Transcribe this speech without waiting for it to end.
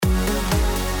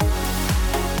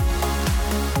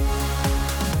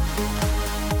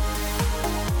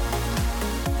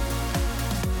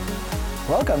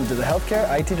Welcome to the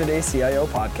Healthcare IT Today CIO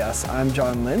podcast. I'm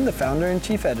John Lynn, the founder and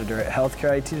chief editor at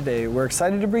Healthcare IT Today. We're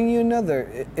excited to bring you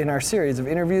another in our series of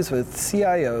interviews with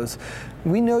CIOs.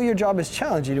 We know your job is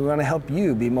challenging and we want to help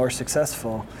you be more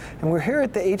successful. And we're here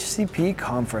at the HCP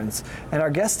conference, and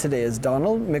our guest today is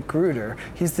Donald McGruder.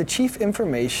 He's the Chief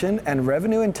Information and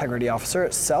Revenue Integrity Officer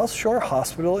at South Shore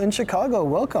Hospital in Chicago.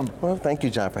 Welcome. Well, thank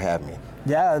you, John, for having me.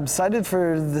 Yeah, I'm excited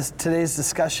for today's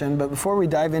discussion, but before we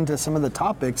dive into some of the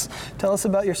topics, tell us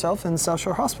about yourself and South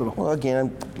Shore Hospital. Well,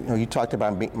 again, you talked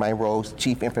about my role as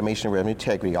Chief Information and Revenue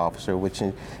Integrity Officer, which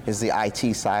is the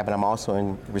IT side, but I'm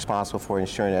also responsible for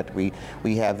ensuring that we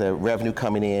have the revenue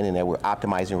coming in and that we're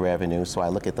optimizing revenue, so I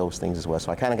look at those things as well.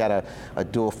 So I kind of got a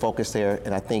dual focus there,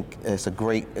 and I think it's a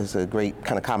great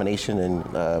kind of combination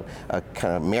and a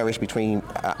kind of marriage between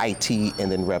IT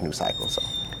and then revenue cycle. So.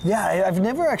 Yeah, I've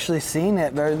never actually seen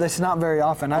it. It's not very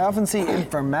often. I often see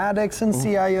informatics in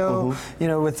CIO, you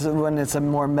know, when it's a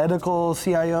more medical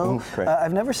CIO.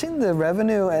 I've never seen the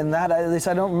revenue and that. At least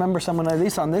I don't remember someone, at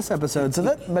least on this episode.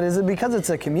 So but is it because it's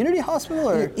a community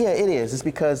hospital? Or? Yeah, it is. It's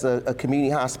because a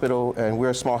community hospital, and we're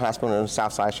a small hospital in the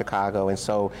south side of Chicago, and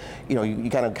so, you know, you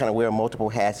kind of wear multiple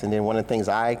hats. And then one of the things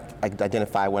I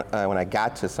identified when I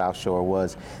got to South Shore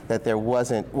was that there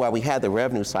wasn't, well, we had the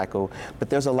revenue cycle,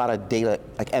 but there's a lot of data,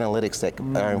 like analytics that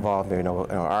are involved there.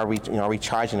 Are we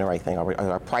charging the right thing? Are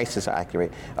our prices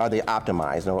accurate? Are they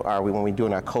optimized? Are we, when we're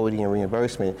doing our coding and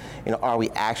reimbursement, are we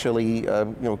actually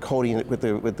coding with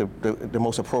the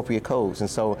most appropriate codes? And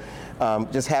so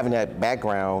just having that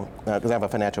background, because I have a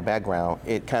financial background,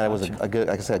 it kind of was a good,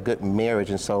 like I said, a good marriage.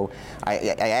 And so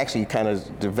I actually kind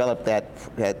of developed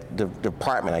that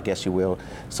department, I guess you will,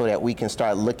 so that we can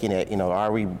start looking at,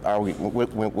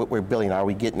 what we're billing, are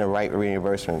we getting the right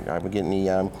reimbursement? Are we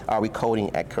getting are we coding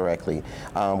it correctly?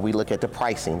 We look at the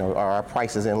pricing. Are our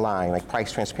prices in line? Like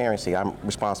price transparency, I'm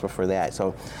responsible for that.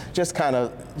 So just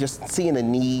seeing the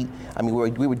need. I mean,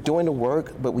 we were doing the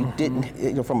work, but we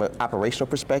didn't, from an operational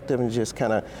perspective and just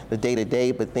kind of the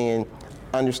day-to-day, but then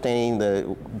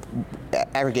understanding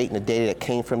aggregating the data that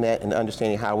came from that and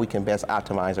understanding how we can best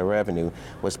optimize our revenue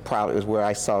was where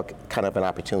I saw kind of an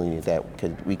opportunity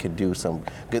that we could do some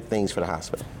good things for the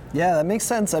hospital. Yeah, that makes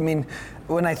sense. I mean,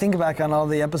 when I think back on all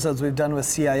the episodes we've done with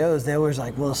CIOs, they always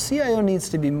like, well, CIO needs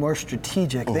to be more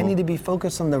strategic. They need to be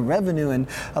focused on the revenue and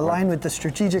align with the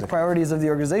strategic priorities of the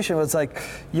organization. Well, it's like,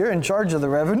 you're in charge of the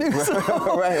revenue. So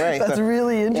right. That's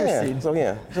really interesting. So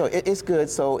it's good.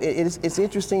 So it's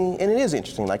interesting, and it is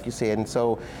interesting, like you said. And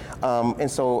so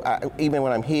even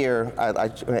when I'm here at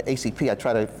ACP, I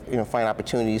try to find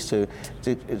opportunities to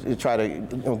try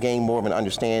to gain more of an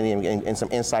understanding and some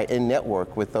insight and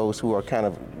network with those who are kind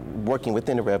of working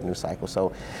within the revenue cycle.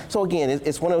 So again,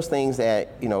 it's one of those things that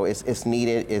it's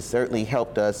needed. It's certainly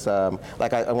helped us. One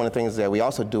of the things that we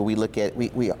also do, we look at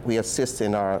we assist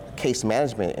in our case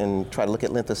management and try to look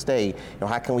at length of stay.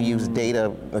 How can we use data,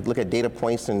 look at data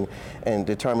points and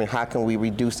determine how can we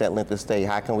reduce that length of stay?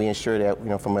 How can we ensure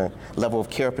that from a level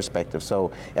of care perspective?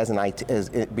 So as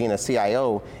being a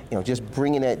CIO, just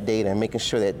bringing that data and making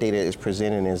sure that data is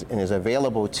presented and is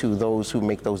available to those who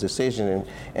make those decisions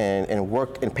and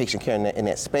work in patient care in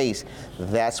that space.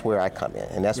 That's where I come in,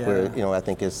 and that's where I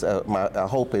think is my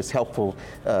hope is helpful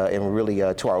and really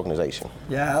to our organization.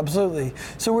 Yeah, absolutely.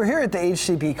 So we're here at the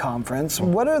HCP conference.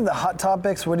 What are the hot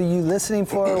topics? What are you listening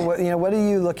for? What are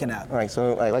you looking at? All right.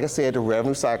 So like I said, the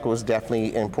revenue cycle is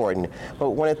definitely important. But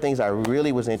one of the things I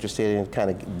really was interested in kind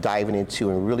of diving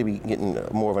into and really be getting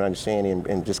more of an understanding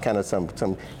and just kind of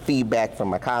some feedback from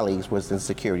my colleagues was the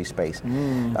security space.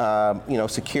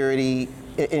 Security.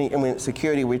 And when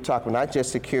security, we're talking not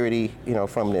just security,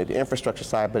 from the infrastructure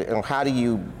side, but how do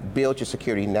you build your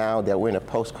security now that we're in a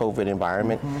post-COVID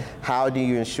environment? How do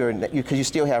you ensure that because you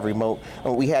still have remote?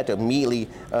 We had to immediately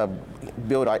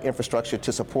build our infrastructure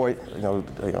to support,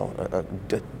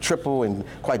 triple and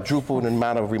quadruple the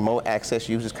amount of remote access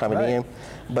users coming in.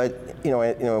 But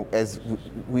as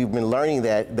we've been learning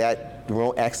that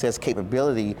remote access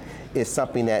capability is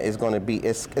something that is going to be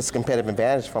it's competitive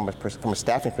advantage from a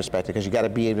staffing perspective, because you got to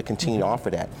be able to continue to offer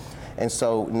that. And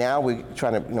so now we're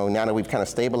trying to, now that we've kind of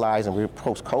stabilized and we're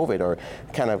post-COVID or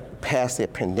kind of past the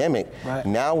pandemic,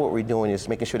 now what we're doing is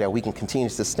making sure that we can continue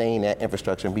to sustain that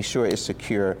infrastructure and be sure it's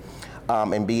secure,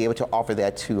 and be able to offer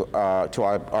that to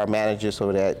our managers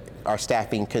so that our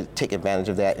staffing could take advantage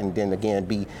of that and then again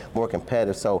be more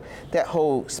competitive. So that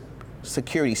whole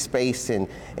security space and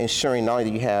ensuring not only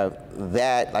that you have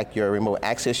that, like your remote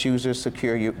access users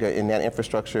secure in that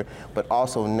infrastructure, but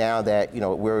also now that,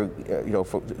 we're,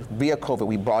 via COVID,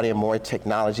 we brought in more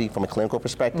technology from a clinical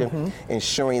perspective,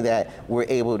 ensuring that we're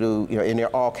able to, and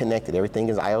they're all connected. Everything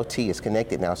is IoT, it's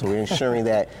connected now, so we're ensuring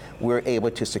that we're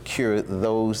able to secure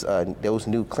those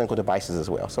new clinical devices as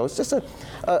well. So it's just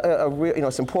a real,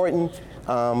 it's important.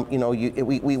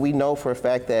 We know for a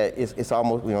fact that it's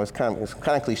almost, it's kind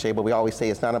of cliche, but we always say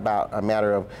it's not about a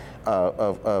matter of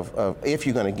if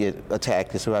you're going to get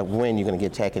attacked, it's about when you're going to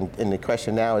get attacked. And the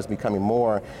question now is becoming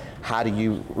more, how do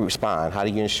you respond? How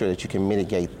do you ensure that you can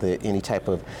mitigate any type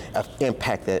of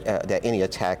impact that any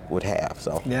attack would have?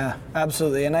 So yeah,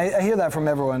 absolutely. And I hear that from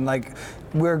everyone. Like,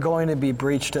 we're going to be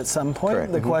breached at some point.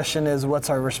 Correct. The question is, what's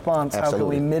our response?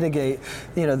 Absolutely. How can we mitigate,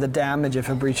 the damage if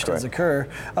a breach does occur?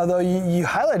 Although you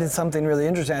highlighted something really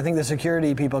interesting. I think the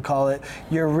security people call it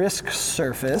your risk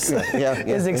surface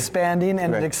is expanding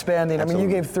and expanding. Absolutely. I mean, you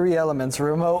gave 3 elements: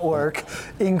 remote work,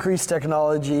 increased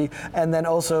technology, and then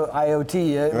also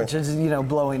IoT, which is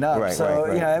blowing up. Right, so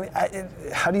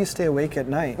right. how do you stay awake at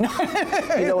night?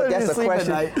 That's a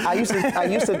question. I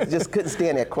used to just couldn't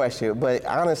stand that question, but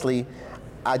honestly,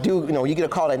 I do. You get a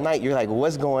call at night, you're like,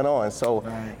 what's going on? So,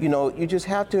 you just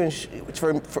have to.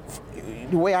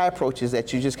 The way I approach is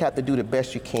that you just have to do the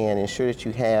best you can, ensure that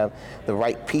you have the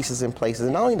right pieces in place,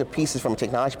 and not only the pieces from a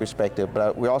technology perspective,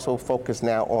 but we're also focused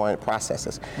now on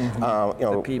processes.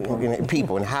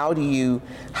 People, and how do you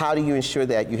ensure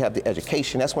that you have the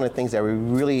education? That's one of the things that we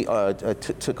really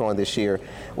took on this year,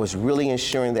 was really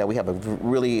ensuring that we have a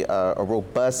really a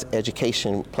robust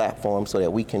education platform so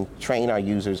that we can train our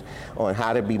users on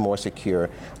how to be more secure,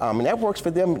 and that works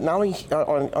for them not only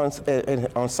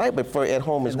on site but for at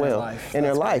home as well. In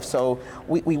their life. So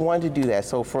we wanted to do that.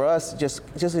 So for us, just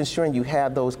ensuring you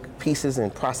have those pieces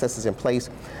and processes in place,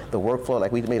 the workflow.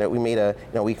 Like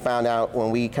we found out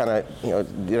when we kind of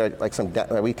did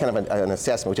we kind of an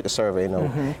assessment. We took a survey.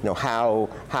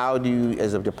 How do you,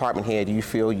 as a department head, do you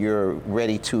feel you're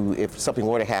ready to, if something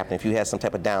were to happen, if you had some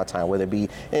type of downtime, whether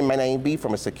it might not even be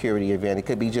from a security event, it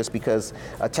could be just because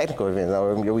a technical event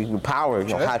or power.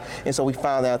 And so we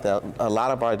found out that a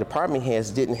lot of our department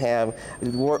heads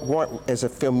weren't as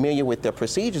familiar with their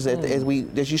procedures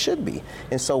as you should be.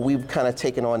 And so we've kind of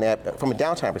taken on that from a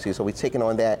downtime procedure. So we've taken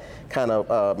on that kind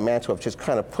of mantle of just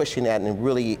kind of pushing that and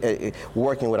really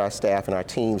working with our staff and our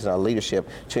teams and our leadership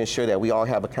to ensure that we all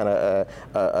have a kind of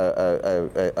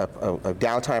a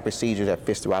downtime procedure that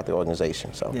fits throughout the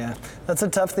organization. So yeah, that's a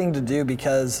tough thing to do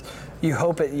because you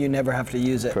hope you never have to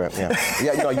use it. Correct. Yeah.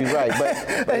 You're right.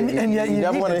 But and yet you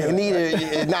never want to need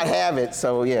it, not have it.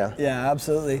 So yeah. Yeah,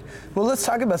 absolutely. Well, let's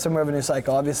talk about some revenue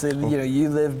cycle. Obviously, you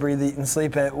live, breathe, eat, and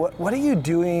sleep it. What are you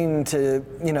doing to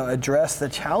address the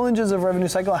challenges of revenue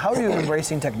cycle? How are you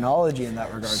embracing technology in that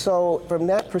regard? So from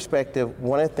that perspective,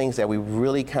 one of the things that we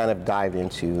really kind of dive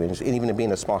into, and even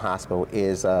being a small hospital,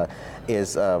 is kind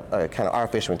of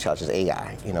artificial intelligence,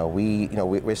 AI.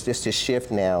 We're just this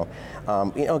shift now.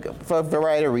 For a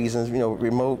variety of reasons,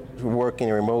 remote working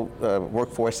and remote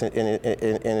workforce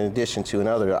in addition to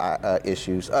other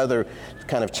issues, other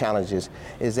kind of challenges,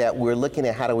 is that we're looking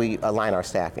at how do we align our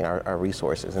staffing, our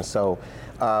resources. And so,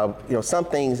 some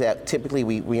things that typically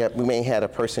we may have a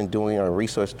person doing or a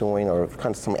resource doing, or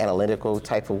kind of some analytical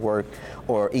type of work,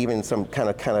 or even some kind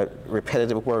of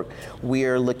repetitive work,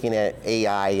 we're looking at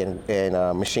AI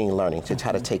and machine learning to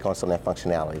try to take on some of that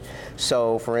functionality.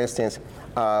 So, for instance,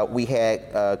 we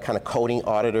had kind of coding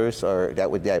auditors, or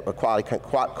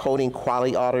coding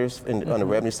quality auditors on the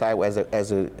revenue side. As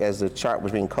the chart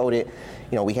was being coded,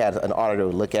 we had an auditor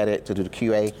look at it to do the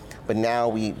QA. But now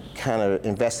we kind of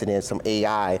invested in some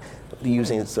AI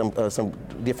using some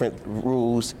different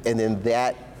rules, and then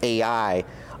that AI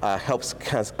helps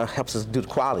us do the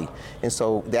quality. And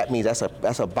so that means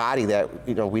that's a body that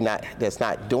that's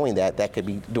not doing that could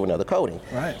be doing other coding.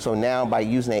 Right. So now by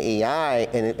using the AI,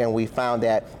 and we found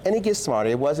that, and it gets smarter.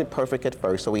 It wasn't perfect at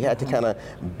first, so we had to kind of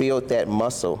build that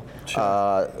muscle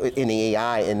in the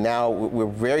AI, and now we're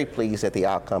very pleased at the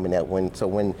outcome. And that when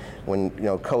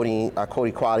coding, our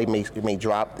coding quality may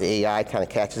drop, the AI kind of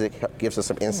catches it, gives us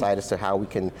some insight as to how we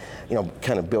can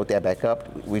kind of build that back up.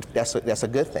 That's a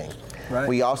good thing. Right.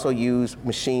 We also use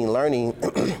machine learning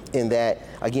in that,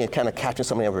 again, kind of capturing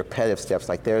some of the repetitive steps.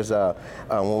 Like there's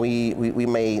when we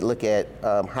may look at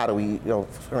how do we,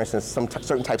 for instance,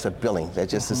 certain types of billing that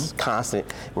just is constant,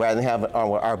 rather than have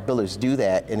our billers do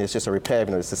that, and it's just a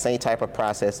repetitive. It's the same type of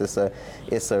process. It's a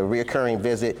reoccurring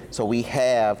visit. So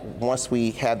once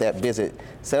we have that visit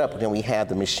set up, then we have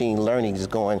the machine learning just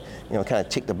going, kind of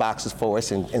tick the boxes for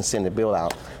us and send the bill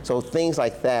out. So things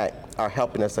like that are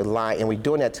helping us align, and we're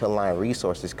doing that to align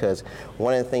resources, because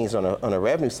one of the things on a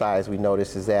revenue side we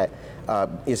notice is that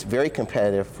it's very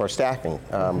competitive for staffing,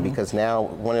 because now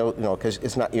because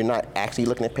you're not actually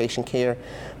looking at patient care,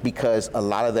 because a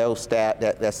lot of those staff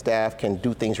that staff can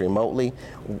do things remotely.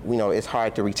 It's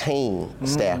hard to retain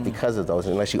staff because of those,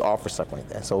 unless you offer something like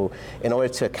that. So in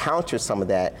order to counter some of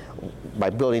that, by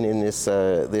building in this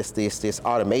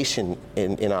automation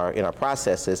in our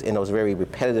processes, in those very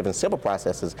repetitive and simple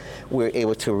processes, we're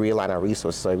able to realign our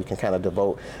resources so we can kind of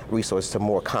devote resources to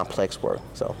more complex work.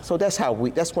 So that's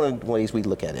that's one of the ways we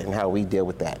look at it and how we deal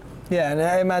with that. Yeah, and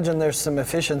I imagine there's some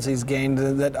efficiencies gained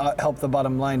that help the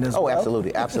bottom line as well. Oh,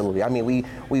 absolutely. I mean,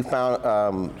 we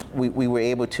found we were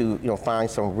able to find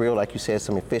some real, like you said,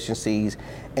 some efficiencies,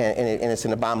 and it's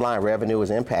in the bottom line. Revenue is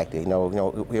impacted.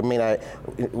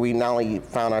 We not only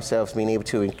found ourselves being able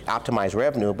to optimize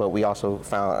revenue, but we also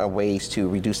found ways to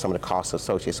reduce some of the costs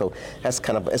associated. So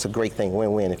it's a great thing,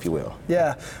 win-win, if you will.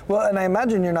 Yeah. Well, and I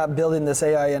imagine you're not building this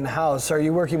AI in-house. Are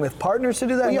you working with partners to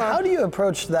do that? How do you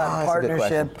approach that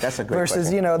partnership? That's a great versus,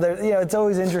 question. It's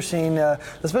always interesting,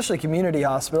 especially community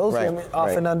hospitals,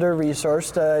 often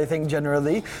under-resourced, I think,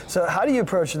 generally. So how do you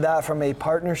approach that from a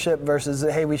partnership versus,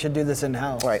 hey, we should do this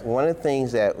in-house? Right. One of the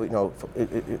things that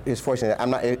is fortunate,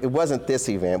 it wasn't this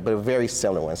event, but a very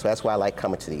similar one. So that's why I like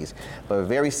coming to these. But a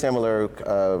very similar,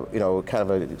 kind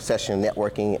of a session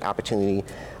networking opportunity,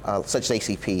 such as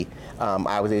ACP.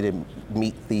 I was able to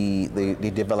meet the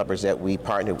developers that we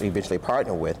eventually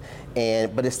partnered with,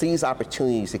 but it's these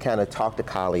opportunities to kind of talk to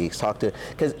colleagues,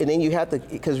 because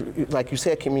like you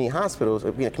said, community hospitals,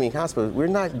 we're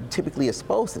not typically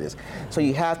exposed to this. So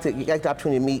you got the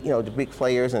opportunity to meet, the big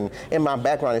players, and in my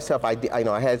background itself, I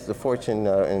had the fortune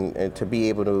and to be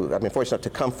able to, I've been fortunate enough to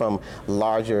come from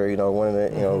larger, one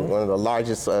of the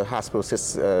largest hospital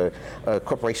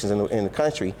corporations in the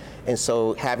country, and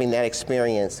so having that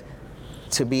experience,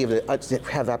 to be able to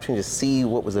have the opportunity to see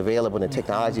what was available and the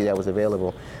technology that was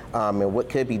available, and what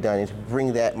could be done, and to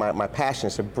bring that, my passion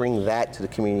is to bring that to the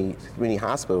community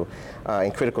hospital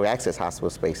and critical access hospital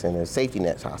space and the safety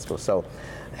net hospital. So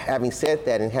having said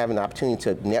that, and having the opportunity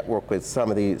to network with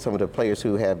some of the players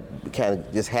who have kind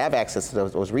of just have access to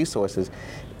those resources,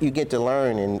 you get to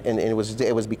learn, and it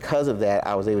was because of that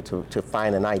I was able to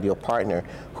find an ideal partner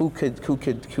who could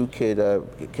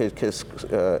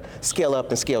scale up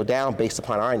and scale down based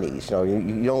upon our needs.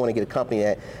 You don't want to get a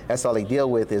company that's all they deal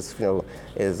with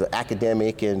is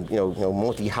academic and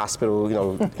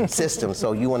multi-hospital systems.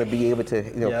 So you want to be able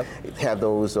to have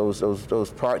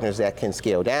those partners that can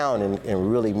scale down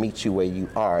and really meet you where you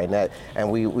are,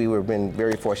 and we were been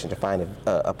very fortunate to find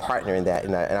a partner in that,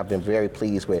 and I've been very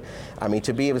pleased with. I mean,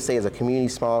 to be able to say, as a community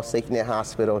small safety net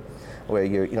hospital, where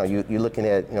you're looking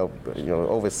at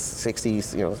over 60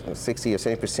 or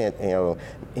 70%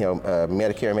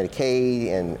 Medicare and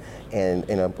Medicaid, and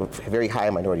in a very high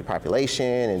minority population,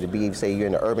 and to be, say, you're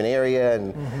in an urban area,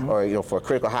 or for a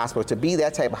critical hospital, to be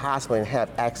that type of hospital and have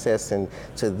access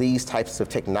to these types of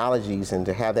technologies, and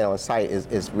to have that on site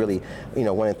is really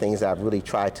one of the things that I've really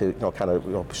tried to kind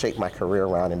of shape my career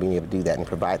around, and being able to do that and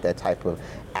provide that type of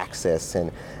access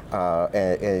and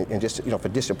just for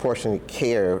disproportionate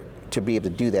care. To be able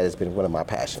to do that has been one of my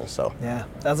passions. So yeah,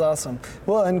 that's awesome.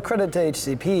 Well, and credit to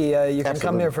HCP, you can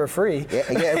come here for free.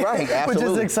 Yeah, right. Absolutely. Which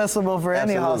is accessible for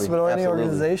any hospital, any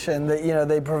organization. That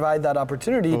they provide that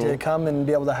opportunity to come and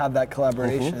be able to have that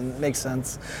collaboration. Makes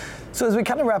sense. So as we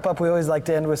kind of wrap up, we always like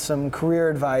to end with some career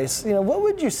advice. What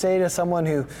would you say to someone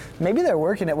who maybe they're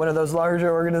working at one of those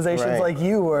larger organizations like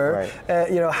you were?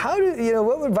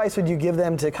 What advice would you give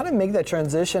them to kind of make that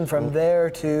transition from there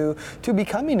to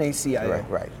becoming a CIO?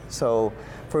 Right. So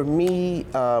for me,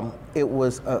 it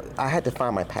was I had to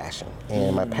find my passion,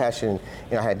 and my passion.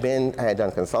 I had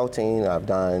done consulting. I've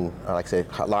done, like I said,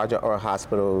 larger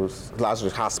hospitals,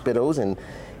 and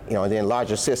then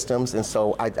larger systems. And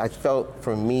so I felt,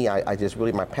 for me, I just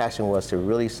really, my passion was to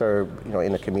really serve,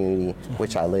 in the community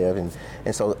which I live.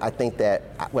 And so I think that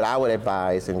what I would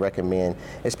advise and recommend,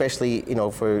 especially,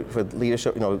 for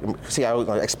leadership,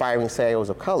 CIOs, aspiring CIOs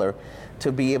of color,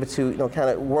 to be able to, kind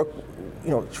of work,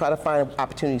 try to find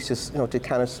opportunities to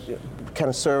kind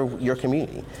of serve your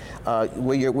community.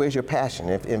 Where's your passion?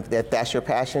 If that's your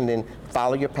passion, then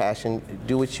follow your passion,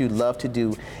 do what you love to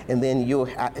do, and then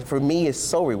for me, it's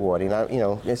so rewarding.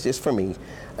 It's just for me.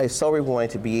 It's so rewarding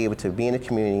to be able to be in the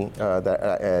community,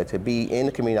 to be in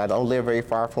the community. I don't live very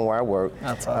far from where I work.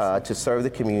 That's awesome. To serve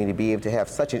the community, be able to have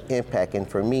such an impact. And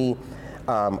for me,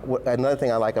 another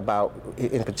thing I like about,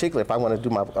 in particular, if I want to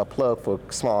do a plug for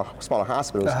smaller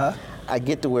hospitals, I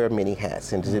get to wear many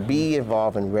hats, and to be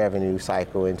involved in revenue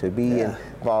cycle and to be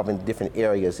involved in different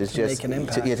areas, it's just make an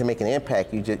impact. To make an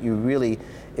impact. You really,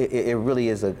 it really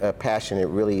is a passion. It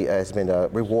really has been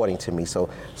rewarding to me. So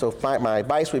my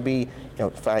advice would be,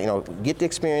 get the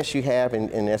experience you have,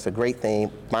 and that's a great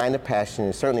thing. Find the passion,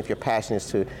 and certainly if your passion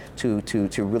is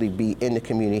to really be in the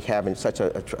community, having such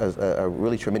a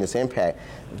really tremendous impact,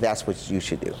 that's what you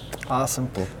should do. Awesome.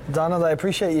 Donald, I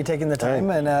appreciate you taking the time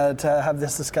and to have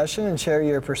this discussion and share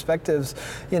your perspectives,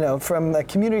 from a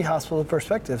community hospital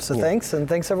perspective. So thanks, and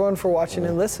thanks everyone for watching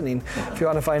and listening. If you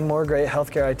want to find more great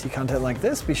healthcare IT content like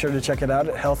this, be sure to check it out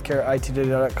at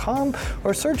healthcareittoday.com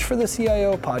or search for the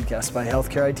CIO podcast by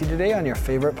Healthcare IT Today on your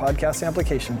favorite podcasting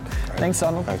application. Thanks,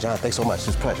 Donald. All right, John, thanks so much.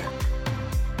 It's a pleasure.